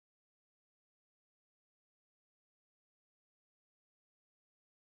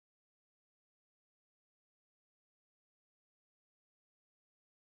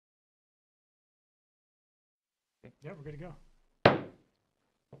Yeah, we're good to go.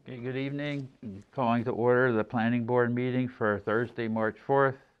 Okay, good evening. Calling to order the planning board meeting for Thursday, March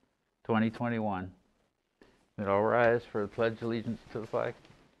 4th, 2021. Would all rise for the pledge allegiance to the flag?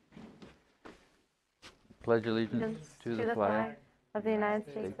 Pledge allegiance to the flag of the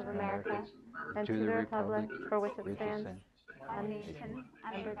United States of America and to the republic for which it stands, one nation,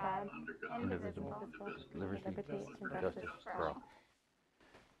 under God, indivisible, with liberty and justice for all.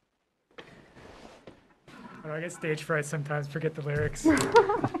 I get stage fright sometimes, forget the lyrics.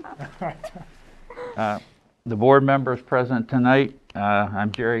 The board members present tonight,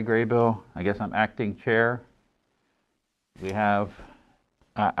 I'm Jerry Graybill. I guess I'm acting chair. We have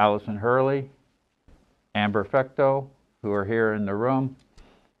Allison Hurley, Amber Fecto, who are here in the room.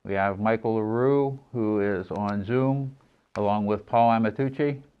 We have Michael LaRue, who is on Zoom, along with Paul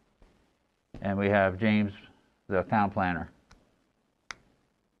Amatucci. And we have James, the town planner.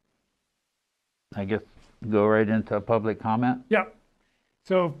 I guess go right into public comment. Yeah.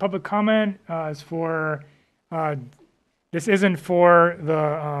 So public comment is for, this isn't for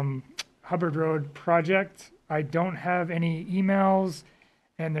the Hubbard Road project. I don't have any emails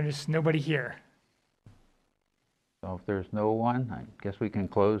and there's nobody here. So if there's no one, I guess we can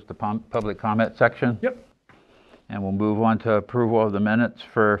close the public comment section. Yep. And we'll move on to approval of the minutes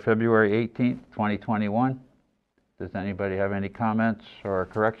for February 18th, 2021. Does anybody have any comments or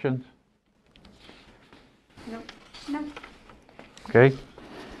corrections? No. Okay.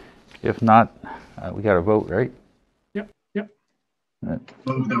 If not, we got to vote, right? Yep.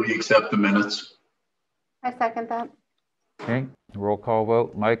 Move that we accept the minutes. I second that. Okay. Roll call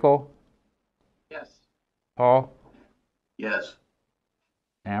vote. Michael? Yes. Paul? Yes.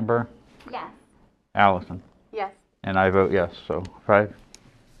 Amber? Yes. Allison? Yes. And I vote yes, so five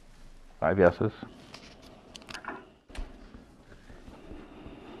yeses.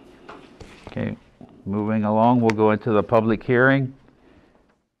 Okay, moving along, we'll go into the public hearing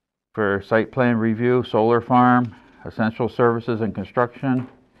for site plan review, solar farm, essential services and construction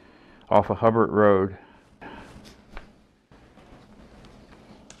off of Hubbard Road.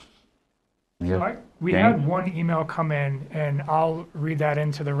 So we James? had one email come in and I'll read that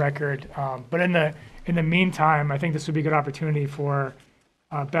into the record. But in the meantime, I think this would be a good opportunity for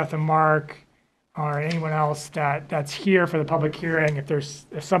Beth and Mark or anyone else that's here for the public hearing. If there's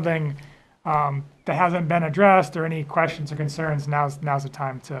something that hasn't been addressed or any questions or concerns, now's the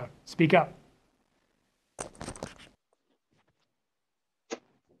time to speak up.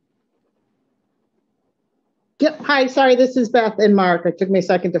 Yep. Hi, sorry, this is Beth and Mark. It took me a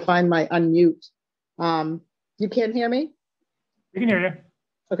second to find my unmute. You can't hear me? We can hear you.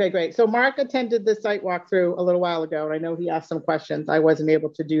 Okay, great. So Mark attended the site walkthrough a little while ago, and I know he asked some questions. I wasn't able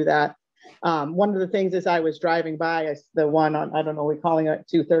to do that. One of the things is I was driving by the one on, I don't know, we're calling it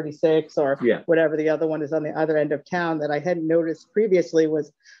 236 or whatever the other one is on the other end of town that I hadn't noticed previously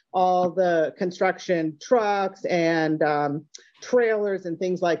was all the construction trucks and trailers and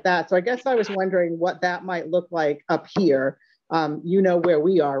things like that. So I guess I was wondering what that might look like up here. You know where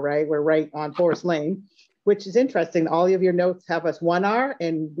we are, right? We're right on Forest Lane, which is interesting. All of your notes have us 1R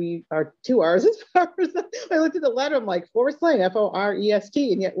and we are 2Rs as far as I looked at the letter. I'm like, Forest Lane,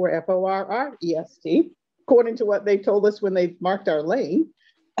 F-O-R-E-S-T, and yet we're F-O-R-R-E-S-T, according to what they told us when they marked our lane.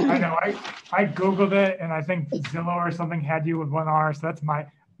 I know. I Googled it and I think Zillow or something had you with 1R.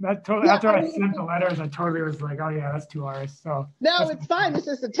 So after I sent the letters, I totally was like, oh yeah, that's 2Rs. So no, it's fine. It's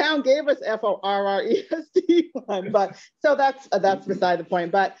just the town gave us F-O-R-R-E-S-T one, but so that's beside the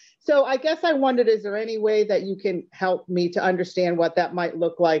point. But so I guess I wondered, is there any way that you can help me to understand what that might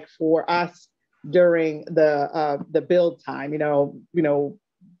look like for us during the build time? You know,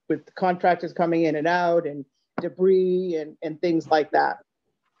 with contractors coming in and out and debris and things like that.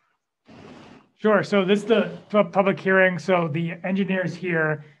 Sure. So this is the public hearing. So the engineers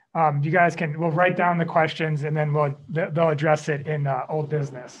here, you guys we'll write down the questions and then they'll address it in old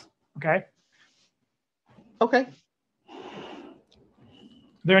business. Okay. Okay.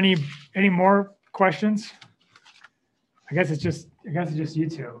 Are there any more questions? I guess it's just you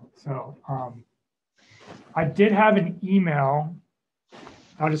two. So I did have an email.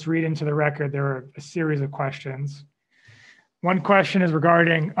 I'll just read into the record. There were a series of questions. One question is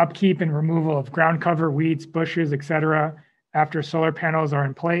regarding upkeep and removal of ground cover, weeds, bushes, etc. after solar panels are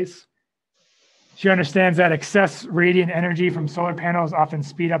in place. She understands that excess radiant energy from solar panels often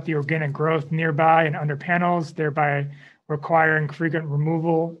speed up the organic growth nearby and under panels, thereby requiring frequent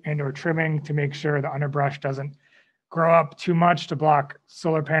removal and or trimming to make sure the underbrush doesn't grow up too much to block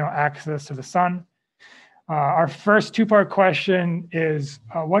solar panel access to the sun. Our first two-part question is,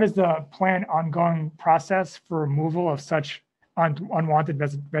 what is the planned ongoing process for removal of such unwanted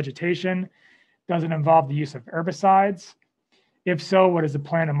vegetation? Does it involve the use of herbicides? If so, what is the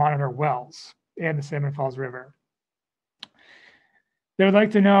plan to monitor wells and the Salmon Falls River? They would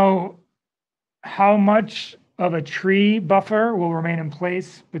like to know how much of a tree buffer will remain in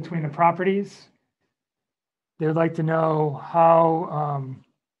place between the properties. They would like to know how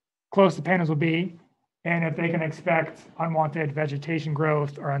close the panels will be, and if they can expect unwanted vegetation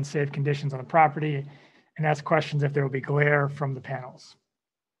growth or unsafe conditions on the property, and ask questions if there will be glare from the panels.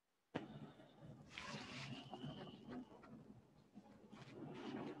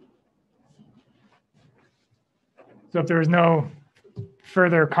 So if there is no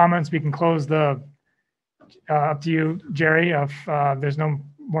further comments, we can close the, up to you, Jerry. If there's no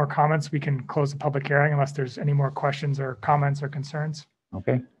more comments, we can close the public hearing unless there's any more questions or comments or concerns.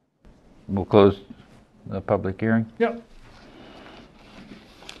 Okay. We'll close the public hearing. Yep.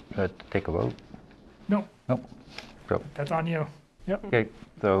 Take a vote? No. Nope. So, That's on you. Yep. okay,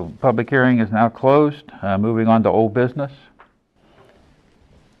 so public hearing is now closed. Moving on to old business.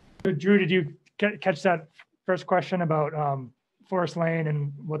 Drew, did you catch that first question about Forest Lane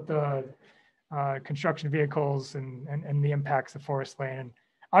and what the construction vehicles and the impacts of Forest Lane? And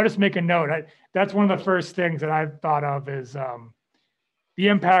I'll just make a note. That's one of the first things that I've thought of is the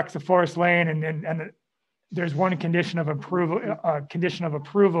impacts of Forest Lane, and there's one condition of approval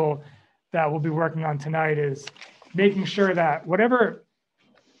that we'll be working on tonight is making sure that whatever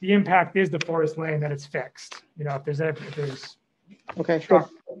the impact is to Forest Lane, that it's fixed. You know, if there's Okay, good. truck.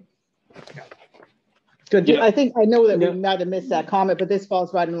 Good. Yeah. I think I know that Yeah. we might have missed that comment, but this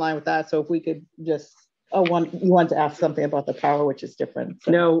falls right in line with that. So if we could just, you want to ask something about the power, which is different.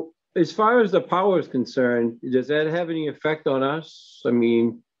 So. Now, as far as the power is concerned, does that have any effect on us? I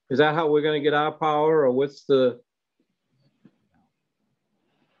mean, is that how we're going to get our power, or what's the?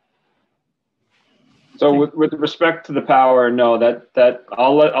 So with respect to the power, no, that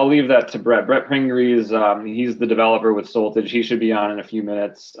I'll leave that to Brett. Brett Pingree is he's the developer with Soltage. He should be on in a few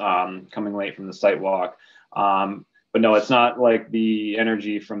minutes, coming late from the site walk. But no, it's not like the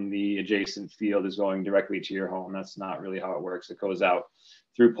energy from the adjacent field is going directly to your home. That's not really how it works. It goes out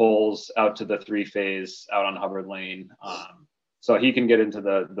through poles out to the 3-phase out on Hubbard Lane. So he can get into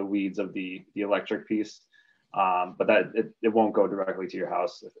the weeds of the electric piece. But that it won't go directly to your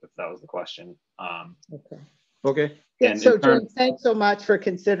house if that was the question. Okay. Okay. Yeah, And so in term- James, thanks so much for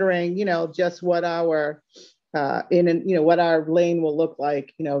considering, just what our what our lane will look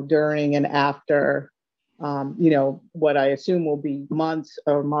like, during and after, what I assume will be months,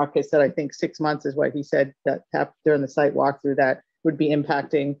 or Marcus said, I think 6 months is what he said that during the site walkthrough that would be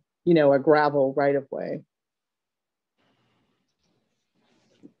impacting, a gravel right of way.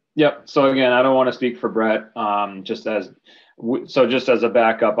 Yep. So again, I don't want to speak for Brett. Just as a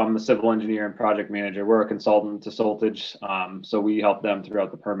backup, I'm the civil engineer and project manager. We're a consultant to Soltage. So we help them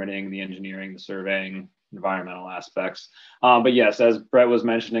throughout the permitting, the engineering, the surveying, environmental aspects. But yes, as Brett was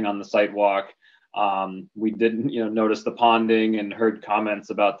mentioning on the site walk, we did, notice the ponding and heard comments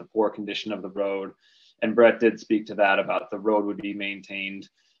about the poor condition of the road. And Brett did speak to that about the road would be maintained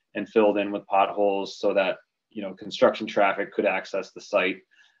and filled in with potholes so that, construction traffic could access the site.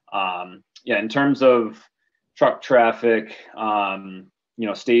 In terms of truck traffic,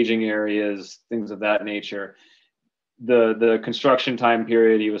 staging areas, things of that nature, the construction time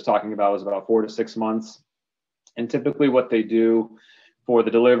period he was talking about was about 4 to 6 months. And typically what they do for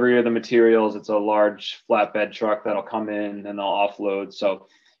the delivery of the materials, it's a large flatbed truck that'll come in and they'll offload. So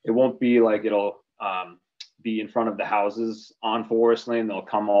it won't be like it'll be in front of the houses on Forest Lane. They'll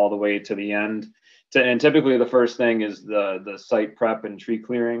come all the way to the end. And typically the first thing is the site prep and tree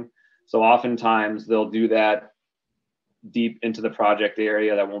clearing. So oftentimes they'll do that deep into the project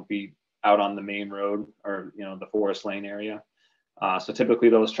area that won't be out on the main road or, the Forest Lane area. So typically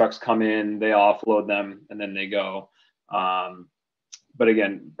those trucks come in, they offload them, and then they go. But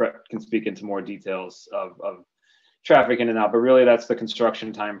again, Brett can speak into more details of traffic in and out, but really that's the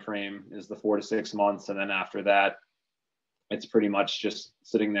construction time frame is the 4 to 6 months. And then after that, it's pretty much just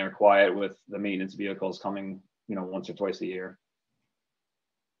sitting there quiet with the maintenance vehicles coming, once or twice a year.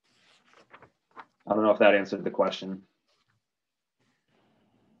 I don't know if that answered the question.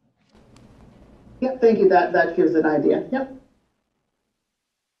 Yeah, thank you. That gives an idea. Yep.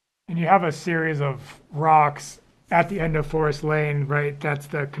 And you have a series of rocks at the end of Forest Lane, right? That's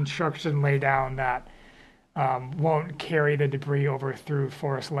the construction laydown that won't carry the debris over through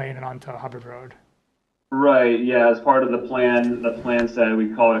Forest Lane and onto Hubbard Road. Right. Yeah. As part of the plan said we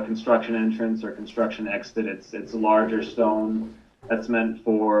call it a construction entrance or construction exit. It's a larger stone that's meant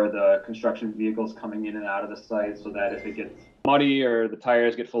for the construction vehicles coming in and out of the site, so that if it gets muddy or the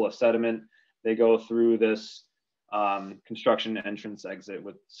tires get full of sediment, they go through this construction entrance exit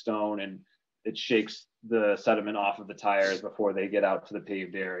with stone. And it shakes the sediment off of the tires before they get out to the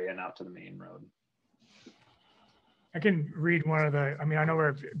paved area and out to the main road. I can read one of the, I mean, I know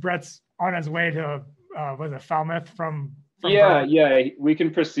where Brett's on his way to, was it Falmouth from Yeah, Berwick? yeah, we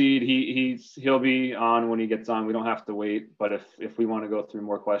can proceed. He'll be on when he gets on. We don't have to wait, but if we want to go through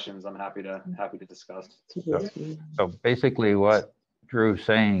more questions, I'm happy to discuss. So basically what Drew's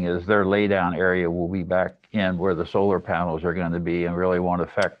saying is their laydown area will be back in where the solar panels are going to be and really won't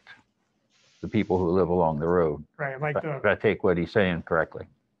affect the people who live along the road. Right, like If I take what he's saying correctly.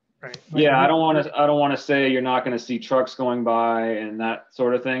 right. Like Yeah, I don't want to say you're not going to see trucks going by and that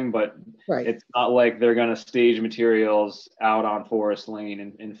sort of thing, but Right. it's not like they're going to stage materials out on Forest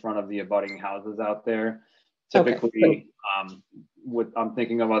Lane in front of the abutting houses out there. Okay, Typically, I'm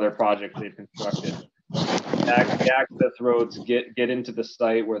thinking of other projects they've constructed. The access roads get into the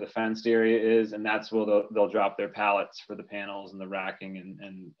site where the fenced area is, and that's where they'll drop their pallets for the panels and the racking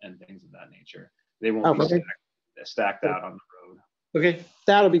and things of that nature. They won't be stacked out on the road. Okay,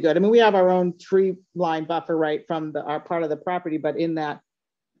 That'll be good. I mean, we have our own tree line buffer right from our part of the property, but in that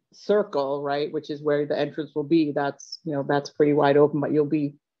circle, right, which is where the entrance will be, that's, you know, that's pretty wide open, but you'll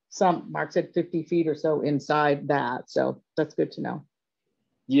be Mark said 50 feet or so inside that. So that's good to know.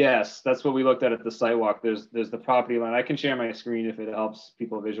 Yes, that's what we looked at the sidewalk. There's the property line. I can share my screen if it helps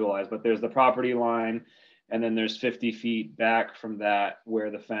people visualize, but there's the property line, and then there's 50 feet back from that where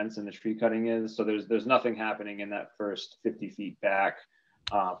the fence and the tree cutting is. So there's nothing happening in that first 50 feet back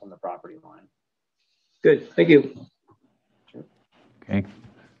from the property line. good. Thank you. Okay.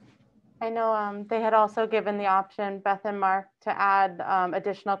 I know they had also given the option, Beth and Mark, to add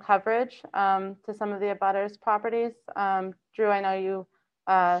additional coverage to some of the abutters properties. Drew, I know you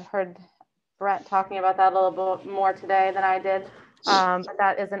heard Brett talking about that a little bit more today than I did, but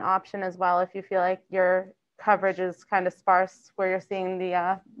that is an option as well if you feel like your coverage is kind of sparse where you're seeing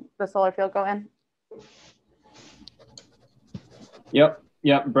the solar field go in.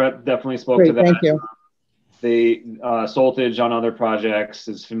 Yep, Brett definitely spoke Great, to that. thank you. The Soltage on other projects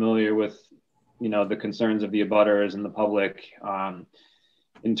is familiar with, you know, the concerns of the abutters and the public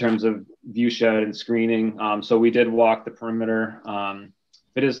in terms of view shed and screening. So we did walk the perimeter. If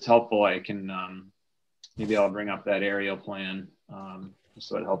it is helpful, I can maybe I'll bring up that aerial plan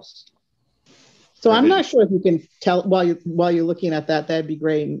so it helps. So I'm not sure if you can tell while you're looking at that, that'd be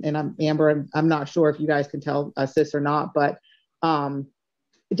great. And I'm Amber, I'm not sure if you guys can tell us this or not, but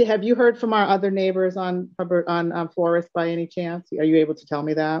have you heard from our other neighbors on Hubbard, on Forest by any chance? Are you able to tell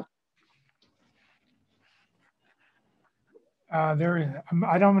me that? I'm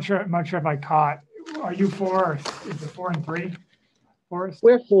not sure if I caught. Are you 4 or is it 4 and 3? Forest?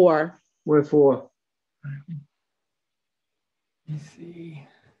 We're 4. We're 4. Let me see.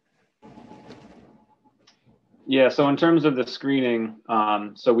 Yeah, so in terms of the screening,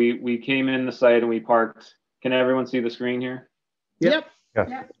 so we came in the site and we parked. Can everyone see the screen here? Yep.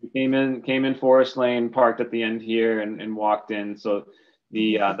 Yes. We came in Forest Lane, parked at the end here, and walked in. So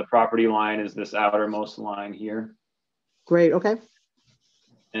the property line is this outermost line here. Great. Okay.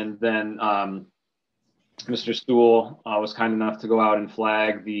 And then Mr. Stool was kind enough to go out and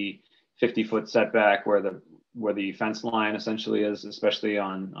flag the 50-foot setback where the fence line essentially is, especially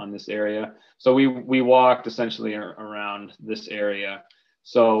on this area. So we walked essentially around this area.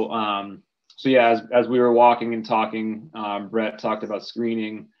 So so yeah, as we were walking and talking, Brett talked about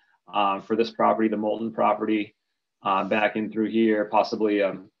screening for this property, the Moulton property, back in through here, possibly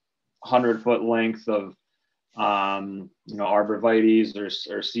 100-foot length of you know, arborvitaes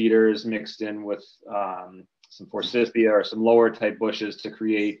or cedars mixed in with some forsythia or some lower type bushes to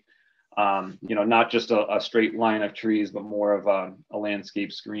create you know, not just a straight line of trees, but more of a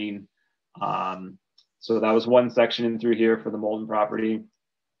landscape screen. So that was one section in through here for the Moulton property.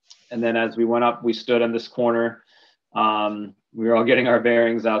 And then as we went up, we stood on this corner. We were all getting our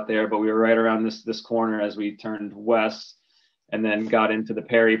bearings out there, but we were right around this corner as we turned west and then got into the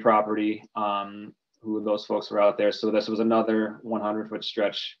Perry property, who those folks were out there. So this was another 100-foot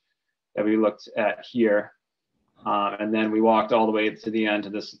stretch that we looked at here. And then we walked all the way to the end to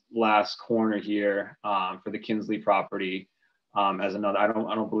this last corner here for the Kinsley property as another, I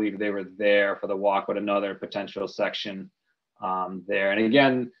don't believe they were there for the walk, but another potential section there. And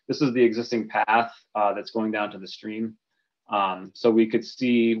again, this is the existing path that's going down to the stream. So we could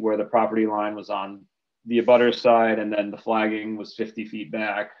see where the property line was on the abutter side, and then the flagging was 50 feet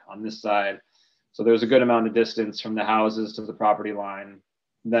back on this side. So there's a good amount of distance from the houses to the property line,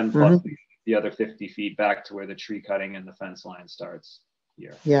 then plus the other 50 feet back to where the tree cutting and the fence line starts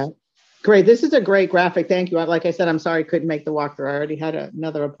here. Yeah. Great. This is a great graphic. Thank you. Like I said, I'm sorry I couldn't make the walkthrough. I already had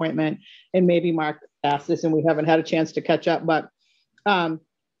another appointment, and maybe Mark asked this and we haven't had a chance to catch up, but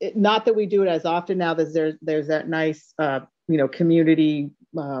not that we do it as often now that there's that nice, community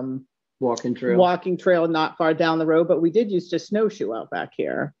Walking trail. walking trail not far down the road, but we did used to snowshoe out back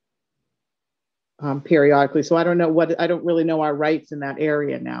here periodically. So I don't really know our rights in that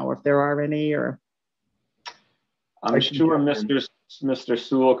area now, or if there are any, or. I'm sure Mr.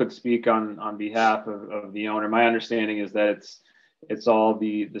 Sewell could speak on behalf of the owner. My understanding is that it's all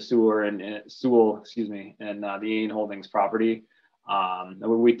the Sewell, and the Ain Holdings property.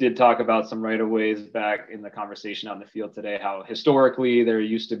 We did talk about some right-of-ways back in the conversation out in the field today, how historically there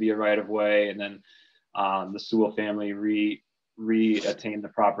used to be a right-of-way, and then the Sewell family re-attained the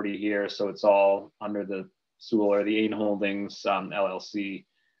property here. So it's all under the Sewell or the Ain Holdings LLC.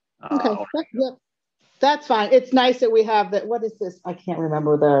 Okay, yep. That's fine. It's nice that we have that. What is this? I can't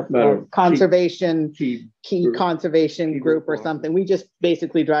remember the conservation key conservation group or something. We just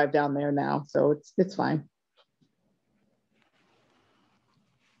basically drive down there now, so it's fine.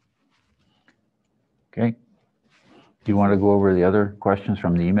 Okay. Do you want to go over the other questions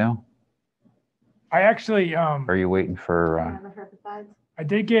from the email? I actually, Or are you waiting for? I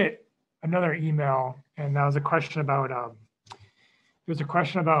did get another email, and that was a question about, there's a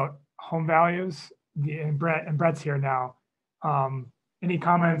question about home values, and Brett's here now. Any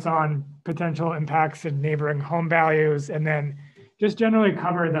comments on potential impacts in neighboring home values, and then just generally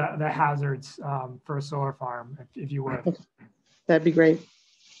cover the hazards for a solar farm, if you would. That'd be great.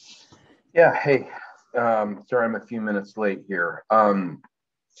 Yeah, hey, sorry I'm a few minutes late here.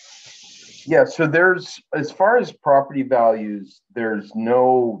 Yeah, so as far as property values, there's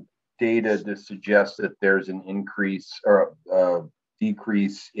no data to suggest that there's an increase or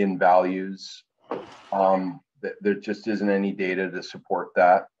decrease in values. There just isn't any data to support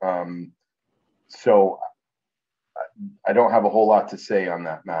that. So I don't have a whole lot to say on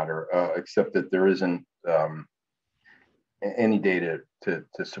that matter, except that there isn't any data to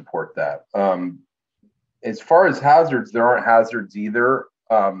support that. As far as hazards, there aren't hazards either.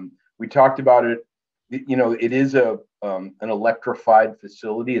 We talked about it. It is an electrified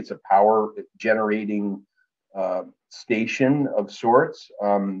facility. It's a power generating station of sorts.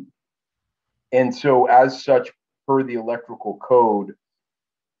 And so as such, per the electrical code,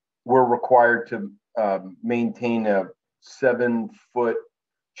 we're required to maintain a 7-foot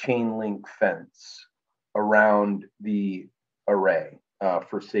chain link fence around the array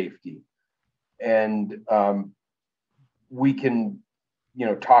for safety. And we can,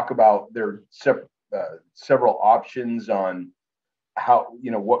 talk about there are several options on how,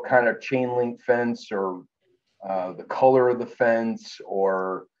 what kind of chain link fence, or the color of the fence,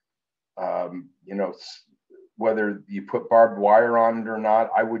 or whether you put barbed wire on it or not.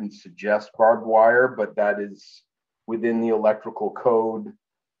 I wouldn't suggest barbed wire, but that is within the electrical code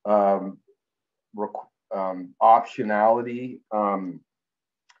optionality.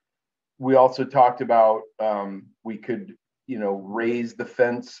 We also talked about we could, raise the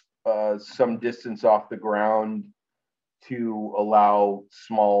fence some distance off the ground to allow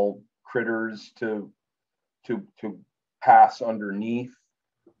small critters to pass underneath.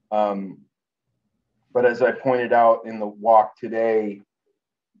 But as I pointed out in the walk today,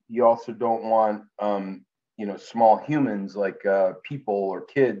 you also don't want, small humans like people or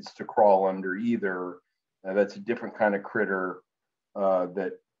kids to crawl under either. That's a different kind of critter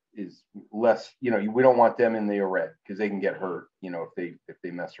that is less, we don't want them in the array because they can get hurt, if they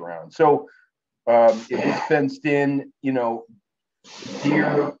mess around. So if it's fenced in, the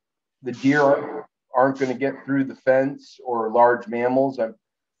deer aren't going to get through the fence, or large mammals. I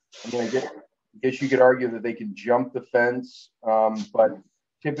guess you could argue that they can jump the fence, but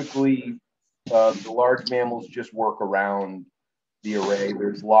typically the large mammals just work around the array.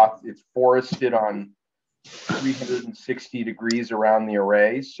 There's lots, it's forested on 360 degrees around the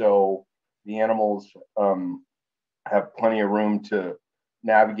array, so the animals have plenty of room to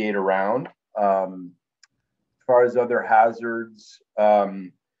navigate around. As far as other hazards,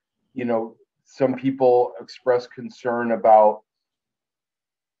 some people express concern about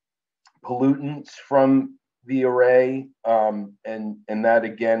pollutants from the array, and that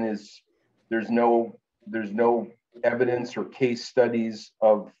again is there's no evidence or case studies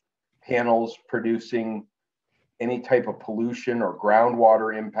of panels producing any type of pollution or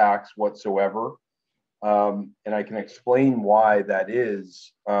groundwater impacts whatsoever, and I can explain why that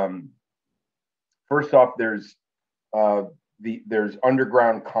is. First off, there's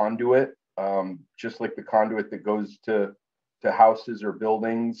underground conduit, just like the conduit that goes to houses or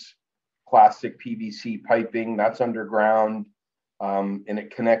buildings. Plastic PVC piping, that's underground, and it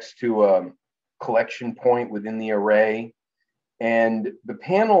connects to a collection point within the array. And the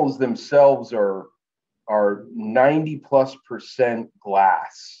panels themselves are are 90+%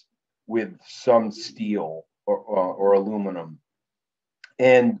 glass with some steel or aluminum.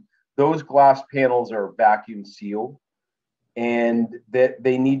 And those glass panels are vacuum sealed, and that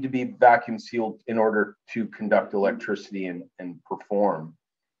they need to be vacuum sealed in order to conduct electricity and perform.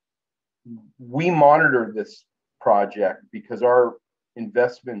 We monitor this project because our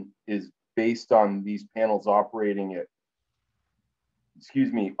investment is based on these panels operating at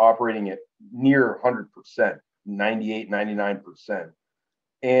near 100%, 98, 99%.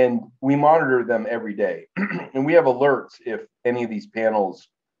 And we monitor them every day. And we have alerts if any of these panels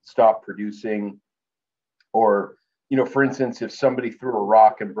stop producing, or, for instance, if somebody threw a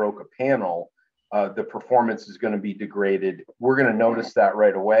rock and broke a panel, the performance is going to be degraded. We're going to notice that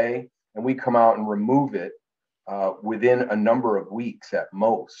right away, and we come out and remove it within a number of weeks at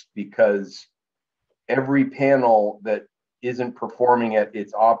most, because every panel that isn't performing at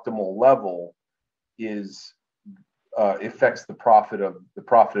its optimal level affects the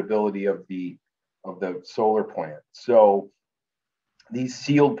profitability of the solar plant. So these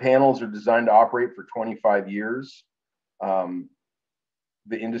sealed panels are designed to operate for 25 years. The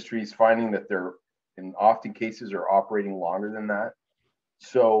industry is finding that they're, in often cases, are operating longer than that.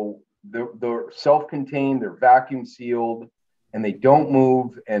 So they're self-contained, they're vacuum sealed, and they don't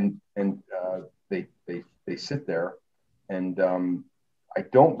move, and they sit there. And I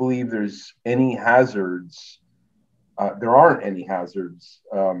don't believe there's any hazards. There aren't any hazards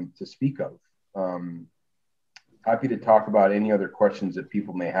to speak of. Happy to talk about any other questions that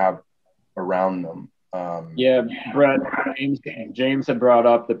people may have around them. Yeah, Brett, James had brought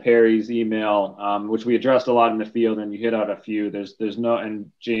up the Perry's email, which we addressed a lot in the field, and you hit out a few. There's no,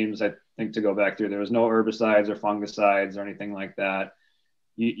 and James, I think, to go back through, there was no herbicides or fungicides or anything like that.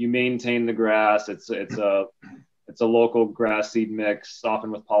 You maintain the grass. It's a local grass seed mix,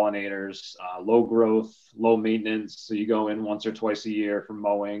 often with pollinators, low growth, low maintenance. So you go in once or twice a year for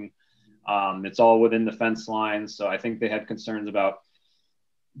mowing. It's all within the fence lines. So I think they had concerns about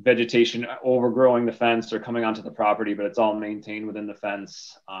vegetation overgrowing the fence or coming onto the property, but it's all maintained within the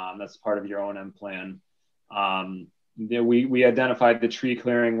fence. That's part of your O&M plan. We identified the tree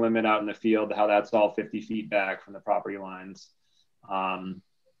clearing limit out in the field, how that's all 50 feet back from the property lines. And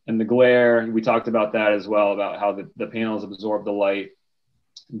the glare, we talked about that as well, about how the panels absorb the light,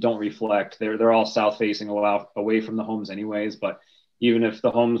 don't reflect. They're all south facing away from the homes anyways, but even if the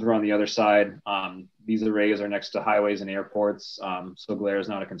homes were on the other side, these arrays are next to highways and airports, so glare is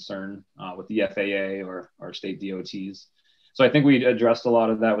not a concern with the FAA or state DOTs. So I think we addressed a lot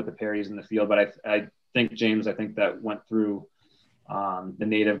of that with the Perrys in the field, but I think, James, that went through the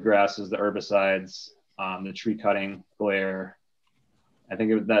native grasses, the herbicides, the tree cutting, glare. I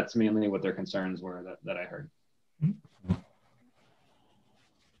think that's mainly what their concerns were that I heard.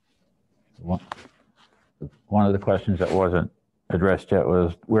 One of the questions that wasn't addressed yet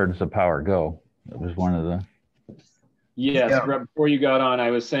was, where does the power go? That was one of the... Yes, yeah. Before you got on,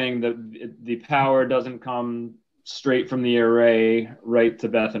 I was saying that the power doesn't come straight from the array right to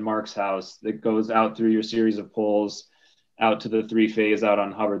Beth and Mark's house. It goes out through your series of poles out to the 3-phase out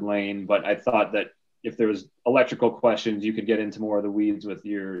on Hubbard Lane. But I thought that if there was electrical questions, you could get into more of the weeds with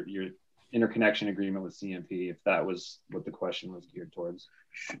your interconnection agreement with CMP, if that was what the question was geared towards.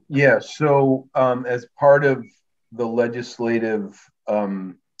 Yeah, so as part of the legislative,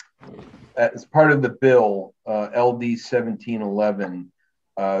 as part of the bill, LD 1711,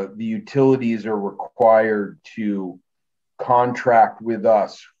 the utilities are required to contract with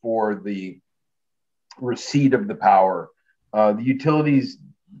us for the receipt of the power. The utilities,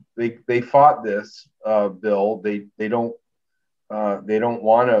 they fought this bill. They don't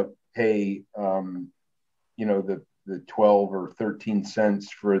want to pay the 12 or 13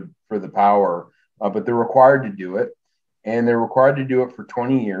 cents for the power, but they're required to do it, and they're required to do it for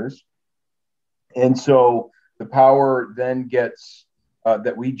 20 years. And so the power then gets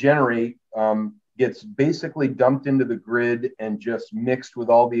that we generate gets basically dumped into the grid and just mixed with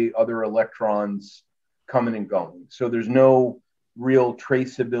all the other electrons coming and going. So there's no real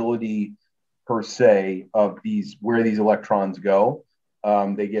traceability per se of where these electrons go.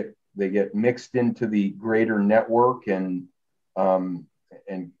 They get mixed into the greater network and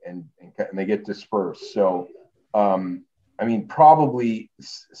they get dispersed. So I mean, probably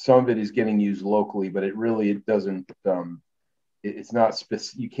some of it is getting used locally, but it doesn't. It's not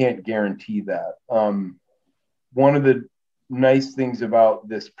specific. You can't guarantee that. One of the nice things about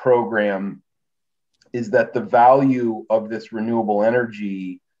this program is that the value of this renewable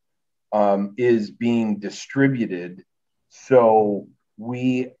energy is being distributed. So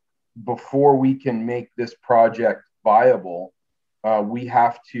before we can make this project viable, we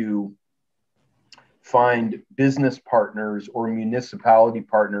have to find business partners or municipality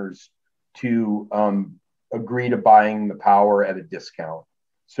partners to agree to buying the power at a discount.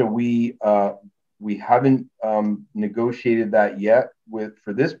 So we haven't negotiated that yet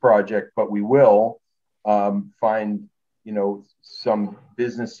for this project, but we will find, you know, some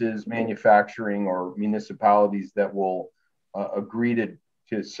businesses, manufacturing or municipalities that will agree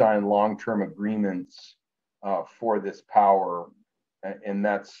to sign long-term agreements for this power. And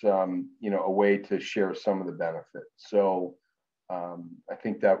that's, you know, a way to share some of the benefits. So I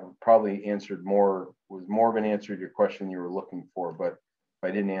think that probably was more of an answer to your question you were looking for, but if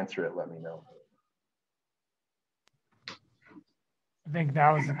I didn't answer it, let me know. I think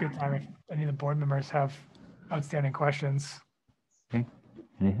now is a good time if any of the board members have outstanding questions. Okay,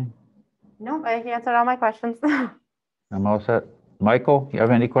 anything? No, I answered all my questions. I'm all set. Michael, you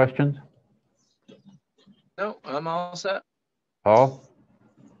have any questions? No, I'm all set. Paul?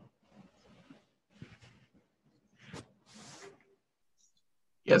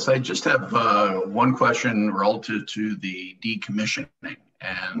 Yes, I just have one question relative to the decommissioning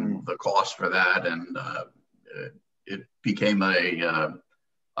and the cost for that. And it became a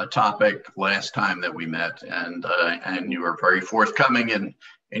topic last time that we met, and you were very forthcoming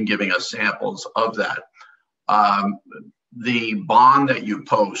in giving us samples of that. The bond that you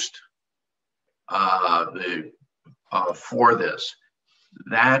post for this,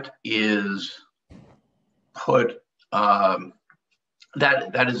 that is put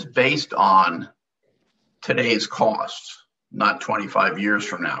that is based on today's costs, not 25 years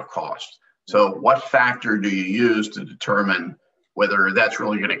from now costs. So what factor do you use to determine whether that's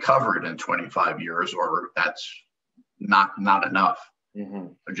really going to cover it in 25 years or that's not enough? Mm-hmm.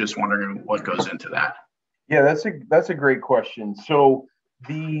 I'm just wondering what goes into that. Yeah, that's a great question. So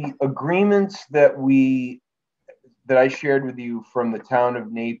the agreements that I shared with you from the town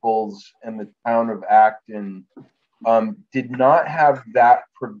of Naples and the town of Acton did not have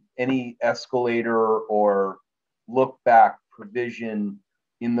any escalator or look back provision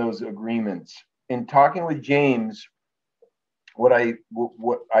in those agreements. In talking with James, what I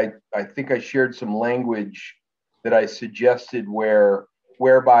think I shared some language that I suggested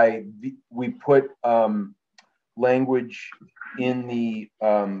whereby we put language in the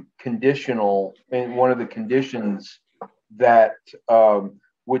conditional, in one of the conditions that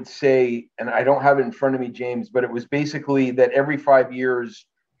would say, and I don't have it in front of me, James, but it was basically that every 5 years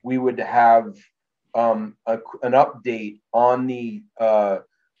we would have an update on the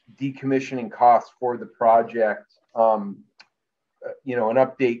decommissioning costs for the project, you know, an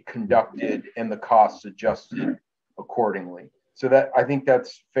update conducted and the costs adjusted accordingly. So that, I think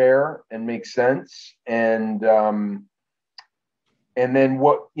that's fair and makes sense. And then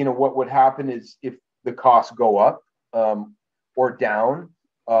what would happen is if the costs go up or down,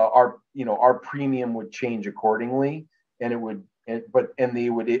 our premium would change accordingly, and they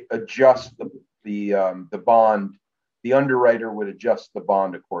would adjust the bond. The underwriter would adjust the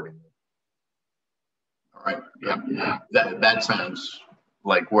bond accordingly. All right. Yeah. That sounds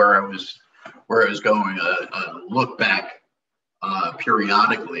like where I was going. Look back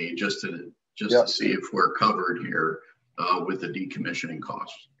periodically just to see if we're covered here with the decommissioning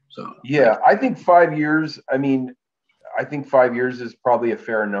costs. So yeah, I think 5 years. I think 5 years is probably a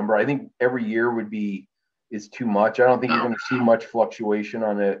fair number. I think every year is too much. I don't think you're going to see much fluctuation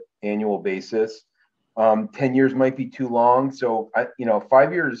on an annual basis. 10 years might be too long. So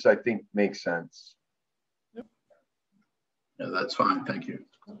 5 years I think makes sense. Yeah, that's fine. Thank you.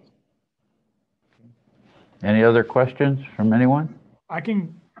 Any other questions from anyone? I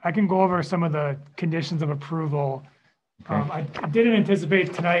can go over some of the conditions of approval. Okay. I didn't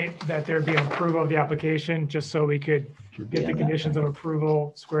anticipate tonight that there'd be an approval of the application, just so we could get the conditions of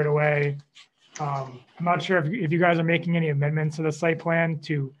approval squared away. I'm not sure if you guys are making any amendments to the site plan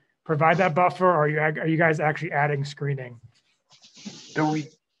to provide that buffer, or are you guys actually adding screening? So we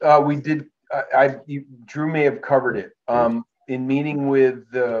did. Drew may have covered it. In meeting with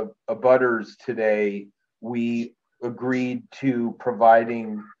the abutters today, we agreed to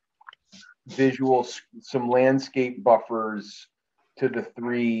providing some landscape buffers to the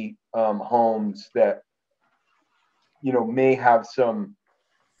three homes that may have some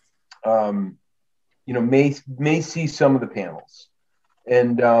may see some of the panels,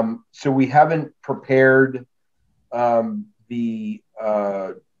 and so we haven't prepared the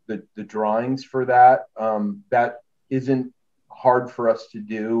drawings for that. That isn't hard for us to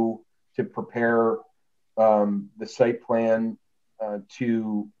do, to prepare the site plan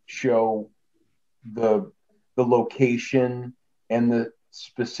to show the location and the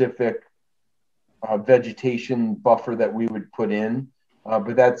specific vegetation buffer that we would put in.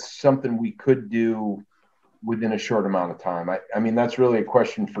 but that's something we could do within a short amount of time. I mean, that's really a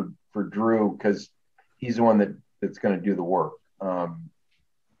question for Drew, because he's the one that's going to do the work.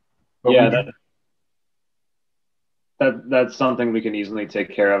 Yeah, that's something we can easily take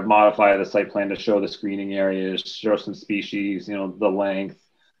care of. Modify the site plan to show the screening areas, show some species, you know, the length,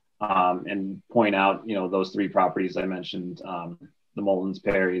 and point out, you know, those 3 properties I mentioned, the Mullins,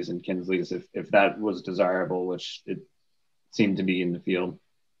 Perry's, and Kinsley's, if that was desirable, which it seemed to be in the field.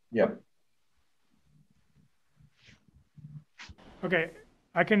 Yep. Okay,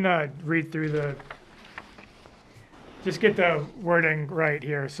 I can read through just get the wording right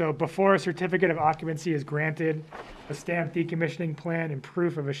here. So before a certificate of occupancy is granted, a stamped decommissioning plan and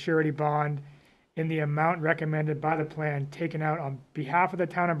proof of a surety bond in the amount recommended by the plan taken out on behalf of the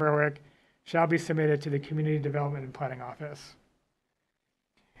town of Berwick shall be submitted to the Community Development and Planning Office.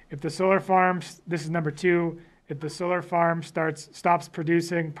 If the solar farms, this is number 2, if the solar farm stops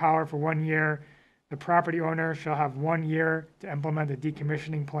producing power for 1 year, the property owner shall have 1 year to implement a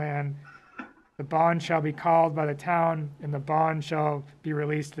decommissioning plan. The bond shall be called by the town, and the bond shall be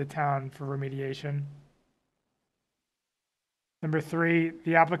released to the town for remediation. Number 3,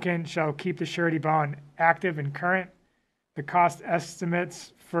 the applicant shall keep the surety bond active and current. The cost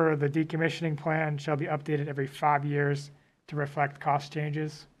estimates for the decommissioning plan shall be updated every 5 years to reflect cost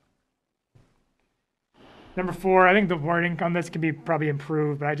changes. Number 4, I think the wording on this can be probably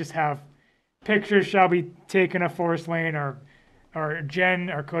improved, but I just have pictures shall be taken of forest lane, or Jen,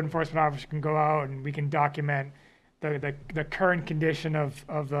 our code enforcement officer, can go out and we can document the current condition of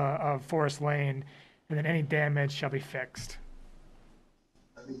forest lane, and then any damage shall be fixed.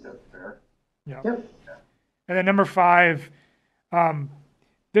 I think that's fair. Yeah. Yep. And then number 5,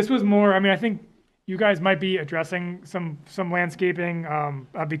 this was more, I mean, I think you guys might be addressing some landscaping.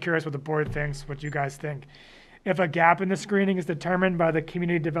 I'd be curious what the board thinks, what you guys think. If a gap in the screening is determined by the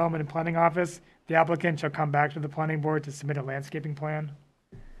Community Development and Planning Office, the applicant shall come back to the planning board to submit a landscaping plan.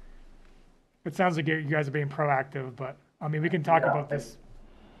 It sounds like you guys are being proactive, but I mean, we can talk about this.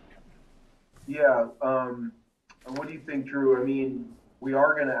 Yeah. What do you think, Drew? I mean,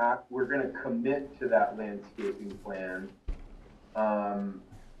 we're gonna commit to that landscaping plan.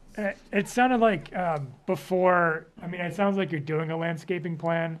 It sounded like before, I mean, it sounds like you're doing a landscaping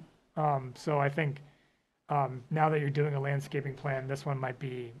plan. So I think now that you're doing a landscaping plan, this one might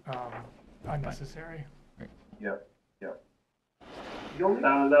be unnecessary. Yep.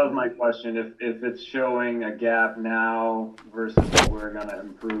 That was my question. If it's showing a gap now versus what we're gonna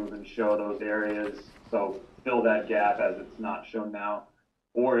improve and show those areas, so fill that gap as it's not shown now,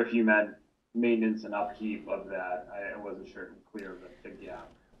 or if you meant maintenance and upkeep of that, I wasn't clear of the gap.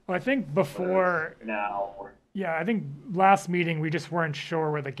 Well, I think before now. Yeah, I think last meeting we just weren't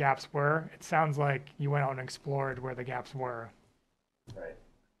sure where the gaps were. It sounds like you went out and explored where the gaps were. Right.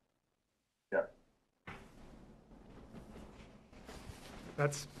 Yep.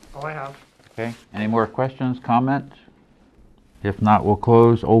 That's all I have. Okay, any more questions, comments? If not, we'll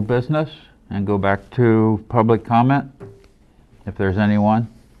close old business and go back to public comment, if there's anyone.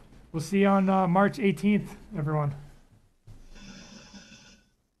 We'll see you on March 18th, everyone.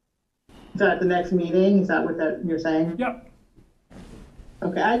 Is that the next meeting? Is that what you're saying? Yep.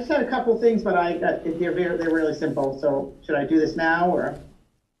 Okay, I just had a couple things, but they're really simple. So should I do this now or?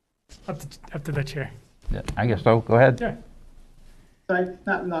 Up to the chair. Yeah, I guess so, go ahead. Yeah. So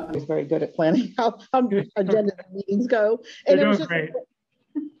I'm not always very good at planning how agendas and meetings go. You're And it was doing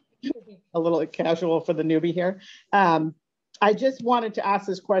just great. a little casual for the newbie here. I just wanted to ask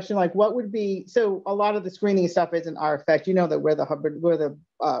this question, like what would be, so a lot of the screening stuff isn't our effect. You know that we're the Hubbard, we're the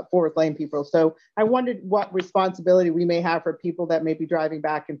forest lane people. So I wondered what responsibility we may have for people that may be driving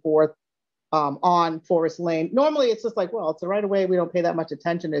back and forth on forest lane. Normally it's just like, well, it's a right of way. We don't pay that much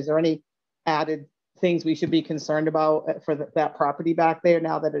attention. Is there any added things we should be concerned about for that property back there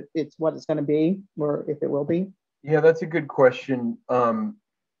now that it's what it's going to be, or if it will be? Yeah, that's a good question.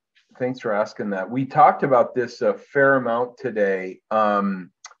 Thanks for asking that. We talked about this a fair amount today. So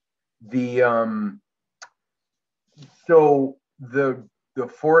the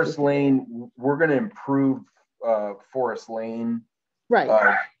forest lane, we're going to improve forest lane.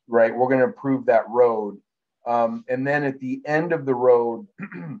 Right. Right. We're going to improve that road. And then at the end of the road,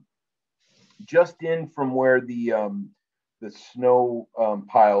 just in from where the snow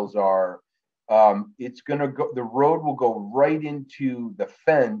piles are, it's going to go, the road will go right into the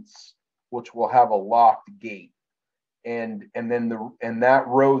fence, which will have a locked gate. And then that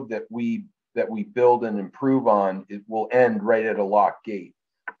road that we build and improve on, it will end right at a locked gate.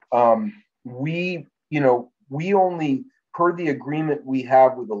 We only, per the agreement we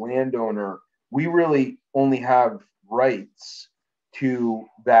have with the landowner, we really only have rights to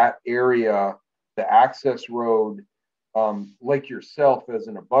that area, the access road, like yourself as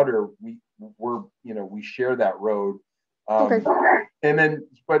an abutter, we share that road. Okay. And then,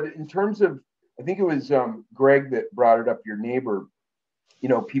 but in terms of, I think it was Greg that brought it up, your neighbor,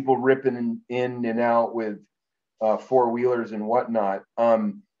 people ripping in and out with four-wheelers and whatnot.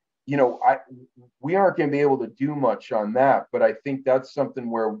 We aren't going to be able to do much on that, but I think that's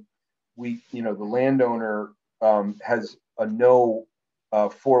something where the landowner has a no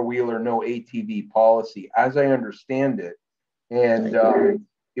four-wheeler, no ATV policy, as I understand it. And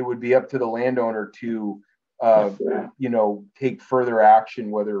it would be up to the landowner to, take further action,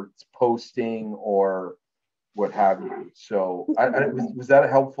 whether it's posting or what have you. So was that a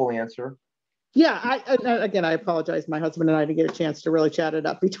helpful answer? Yeah, again, I apologize. My husband and I didn't get a chance to really chat it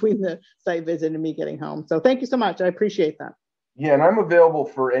up between the site visit and me getting home. So thank you so much. I appreciate that. Yeah, and I'm available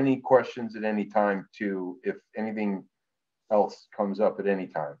for any questions at any time too, if anything else comes up at any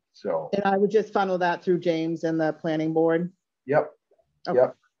time. So. And I would just funnel that through James and the planning board. Yep. Okay.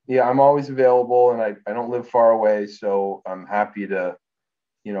 Yep. Yeah, I'm always available, and I don't live far away, so I'm happy to,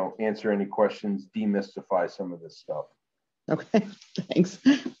 answer any questions, demystify some of this stuff. Okay, thanks.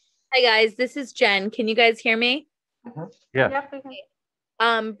 Hi guys, this is Jen. Can you guys hear me? Mm-hmm. Yeah.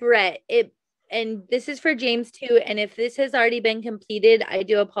 Brett, and this is for James too. And if this has already been completed, I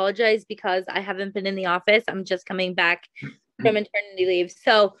do apologize because I haven't been in the office. I'm just coming back from maternity leave.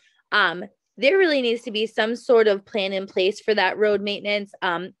 So, there really needs to be some sort of plan in place for that road maintenance.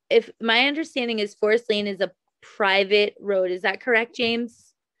 If my understanding is Forest Lane is a private road, is that correct,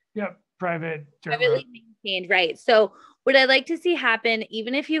 James? Yep, privately maintained, right? So what I'd like to see happen,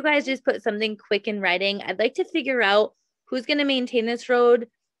 even if you guys just put something quick in writing, I'd like to figure out who's going to maintain this road,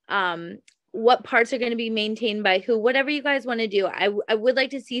 what parts are going to be maintained by who, whatever you guys want to do. I would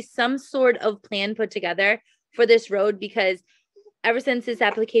like to see some sort of plan put together for this road, because ever since this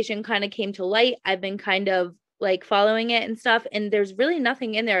application kind of came to light, I've been kind of like following it and stuff. And there's really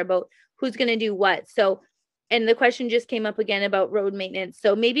nothing in there about who's going to do what. So, and the question just came up again about road maintenance.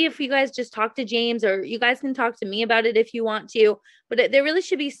 So maybe if you guys just talk to James, or you guys can talk to me about it if you want to, but there really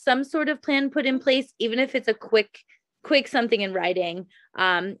should be some sort of plan put in place, even if it's a quick something in writing.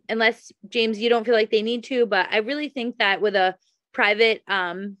 Unless James, you don't feel like they need to, but I really think that with a private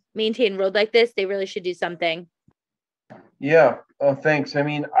maintained road like this, they really should do something. Yeah, thanks. I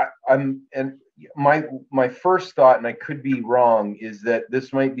mean, and my first thought, and I could be wrong, is that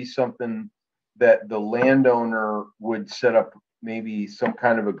this might be something that the landowner would set up, maybe some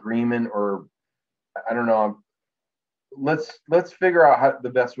kind of agreement, or I don't know. Let's figure out how the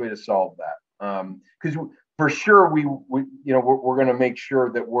best way to solve that. Because for sure we're going to make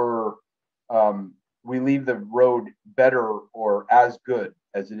sure that we leave the road better or as good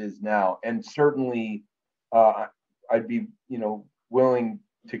as it is now, and certainly I'd be willing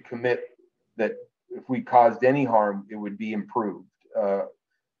to commit that if we caused any harm, it would be improved,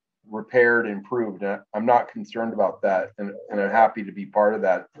 repaired, improved. And I'm not concerned about that, and I'm happy to be part of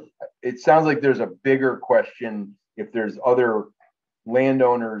that. It sounds like there's a bigger question if there's other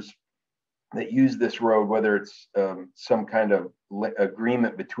landowners that use this road, whether it's some kind of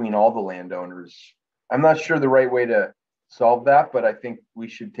agreement between all the landowners. I'm not sure the right way to solve that, but I think we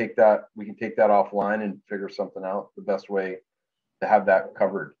can take that offline and figure something out, the best way to have that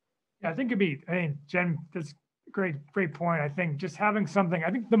covered. Yeah, I think Jen, that's a great point. I think just having something,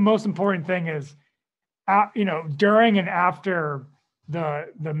 I think the most important thing is, during and after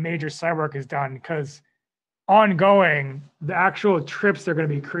the major site work is done, because ongoing, the actual trips that are going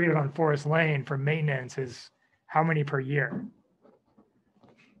to be created on Forest Lane for maintenance is how many per year?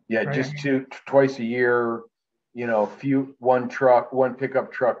 Yeah, right? Just twice a year, one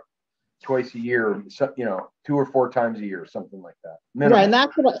pickup truck twice a year, 2 or 4 times a year, something like that. Minimum. Right,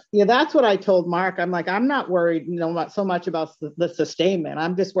 and that's what I told Mark. I'm like, I'm not worried, not so much about the sustainment.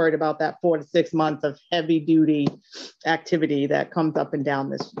 I'm just worried about that 4 to 6 months of heavy duty activity that comes up and down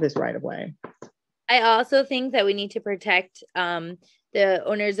this right of way. I also think that we need to protect the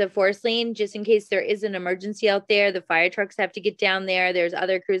owners of Forest Lane, just in case there is an emergency out there. The fire trucks have to get down there. There's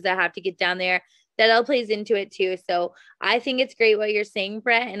other crews that have to get down there. That all plays into it too. So I think it's great what you're saying,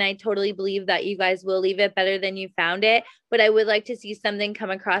 Brett, and I totally believe that you guys will leave it better than you found it. But I would like to see something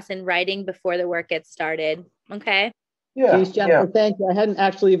come across in writing before the work gets started. Okay. Yeah. Jeez, Jennifer, thank you. I hadn't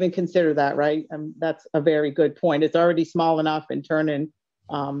actually even considered that. Right. That's a very good point. It's already small enough, and turning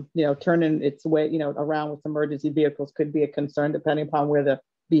its way, around with emergency vehicles could be a concern depending upon where the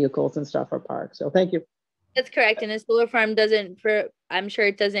vehicles and stuff are parked. So thank you. That's correct. And a solar farm I'm sure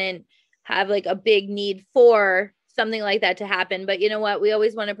it doesn't have like a big need for something like that to happen. But you know what? We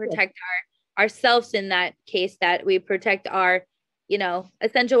always want to protect ourselves in that case, that we protect our, you know,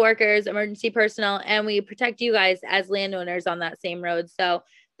 essential workers, emergency personnel, and we protect you guys as landowners on that same road. So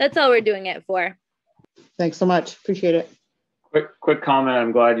that's all we're doing it for. Thanks so much. Appreciate it. Quick comment.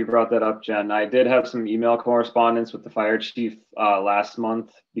 I'm glad you brought that up, Jen. I did have some email correspondence with the fire chief last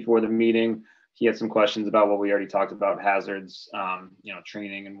month before the meeting. He had some questions about what we already talked about, hazards, you know,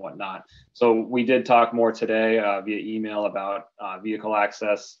 training and whatnot. So we did talk more today via email about vehicle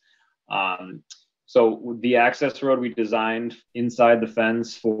access. So the access road we designed inside the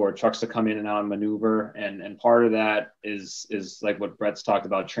fence for trucks to come in and out and maneuver. And part of that is like what Brett's talked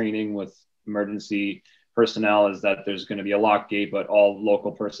about, training with emergency personnel, is that there's going to be a lock gate, but all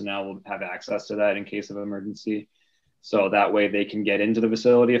local personnel will have access to that in case of emergency. So that way they can get into the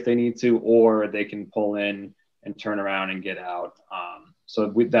facility if they need to, or they can pull in and turn around and get out. So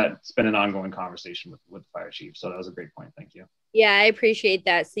with that, it's been an ongoing conversation with the fire chief. So that was a great point. Thank you. Yeah, I appreciate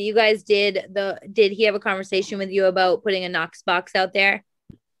that. So you guys did he have a conversation with you about putting a Knox box out there?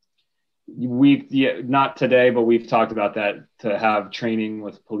 Not today, but we've talked about that, to have training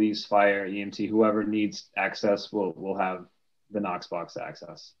with police, fire, EMT, whoever needs access will have the Knox box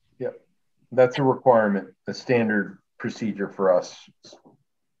access. Yep. That's a requirement, a standard procedure for us.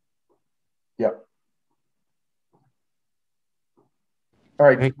 Yep. All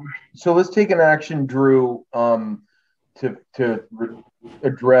right, so let's take an action, Drew, to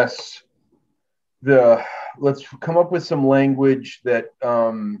address let's come up with some language that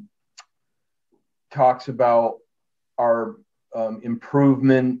talks about our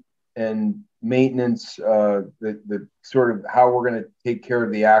improvement and maintenance, the sort of how we're going to take care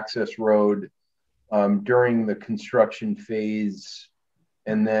of the access road during the construction phase.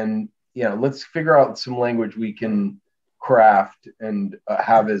 And then, you know, let's figure out some language we can craft and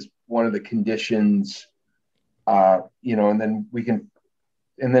have as one of the conditions, you know, and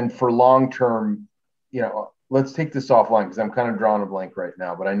then for long-term, you know, let's take this offline because I'm kind of drawing a blank right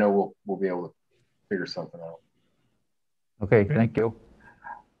now, but I know we'll be able to figure something out. Okay, thank you.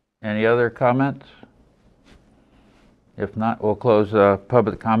 Any other comments? If not, we'll close the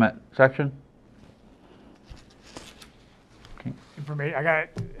public comment section. Okay. I got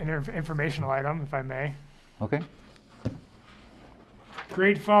an informational item, if I may. Okay.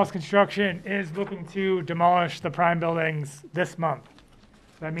 Great Falls Construction is looking to demolish the prime buildings this month.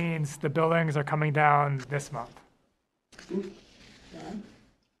 That means the buildings are coming down this month.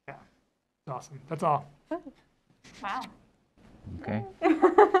 Yeah, awesome. That's all. Wow. Okay.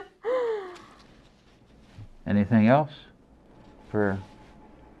 Anything else for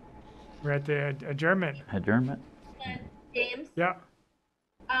We're at the adjournment. adjournment? James? Yeah.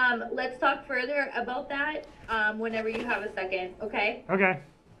 Let's talk further about that whenever you have a second, okay? Okay.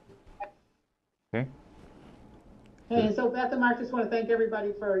 Okay. Hey, so Beth and Mark, just want to thank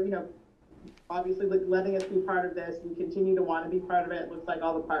everybody for, you know, obviously letting us be part of this. We continue to want to be part of it. It looks like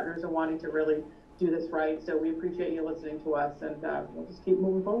all the partners are wanting to really do this right. So we appreciate you listening to us, and we'll just keep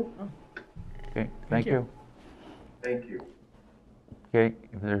moving forward. Okay, thank you. Thank you. Okay,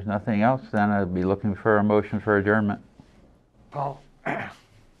 if there's nothing else, then I'd be looking for a motion for adjournment. Paul.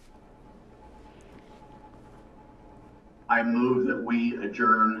 I move that we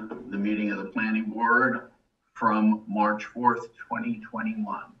adjourn the meeting of the planning board from March 4th,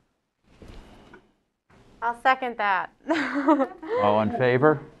 2021. I'll second that. All in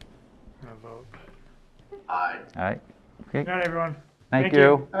favor? I'll vote. Aye. All right. Okay. Good night, everyone. Thank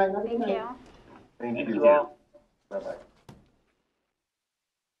you. All right, Thank you. Thank you all. Bye-bye.